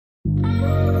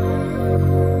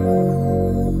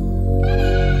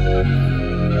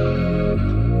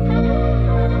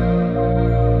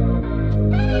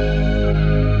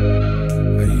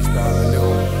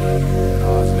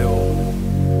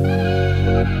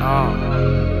It's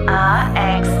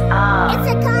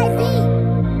a Kai beat.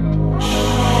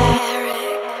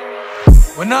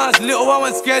 When I was little, I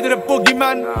wasn't scared of the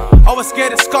boogeyman. I was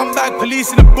scared of scumbag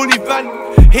police in a bully van.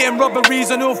 Hitting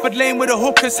robberies on Ilford Lane with a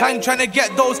hookers hang, trying to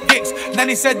get those kicks.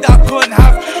 Nanny said that I couldn't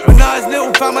have. When I was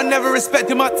little, fam, I never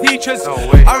respected my teachers.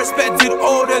 I respected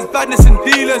orders, badness and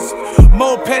dealers.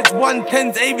 Mopeds,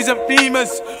 110s, AVs and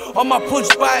Beamers. On my push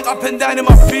bike, up and down in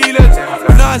my feelers.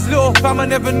 When I was little, fam, I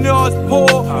never knew I was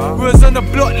poor. We was on the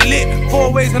block lit,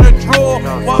 4 ways on a draw.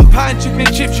 £1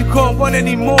 chicken chips, you can't want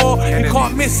any more. You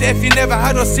can't miss it if you never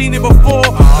had or seen it before.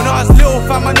 When I was little,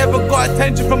 fam, I never got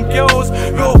attention from girls.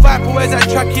 Little Viper wears that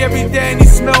tracky every day and he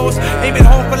smells. Ain't been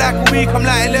home for like a week, I'm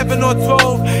like 11 or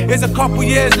 12. It's a couple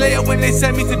years later when they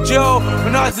sent me to jail.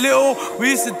 When I was little,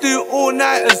 we used to do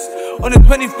all-nighters on the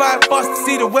 25 bus to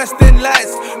see the West End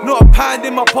lights. Not a pound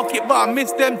in my pocket, but I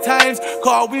miss them times.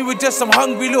 Cause we were just some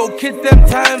hungry little kids them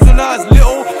times. When I was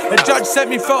little, the judge sent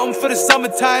me film for the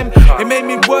summertime. It made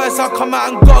me worse, I come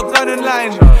out and got a gun in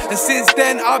line. And since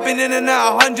then, I've been in and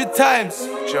out 100 times.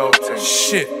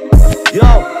 Shit.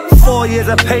 Yo, 4 years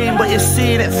of pain, but you're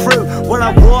seeing it through. When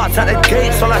I walked out the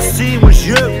gates, all I seen was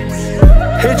you.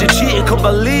 Heard you cheating, couldn't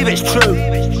believe it's true.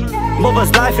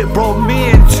 Mother's life, it broke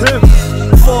me in two.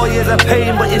 4 years of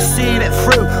pain, but you're seeing it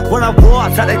through. When I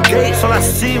walked out the gates, all I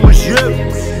seen was you.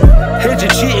 Heard you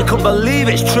cheating, couldn't believe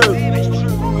it's true.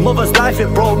 Mother's life,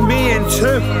 it broke me in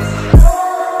two.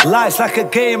 Life's like a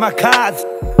game of cards.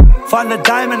 Find the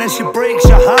diamond and she breaks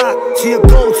your heart. So you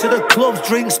go to the clubs,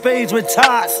 drink spades with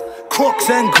tarts. Crooks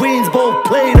and queens both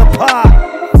played a part.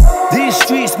 These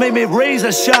streets made me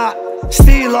razor sharp.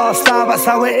 Steal or starve, that's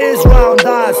how it is round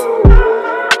us.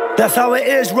 That's how it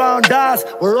is round us.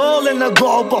 We're all in the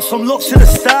gutter, but some looks to the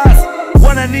stars.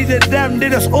 When I needed them, they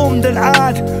just ummed and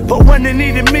ahed. But when they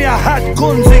needed me, I had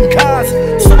guns and cars.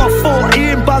 Some are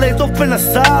 14 ballied up in a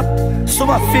stab. Some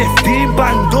are 15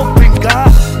 banged up in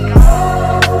gas.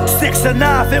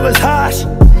 6.5, it was harsh.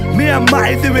 Me and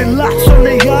Matty doing laps on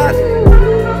the yard.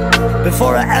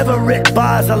 Before I ever ripped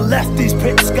bars, I left these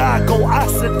pits scarred. Go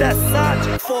ask the death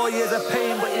sergeant. 4 years of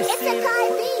pain, but you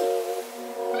see.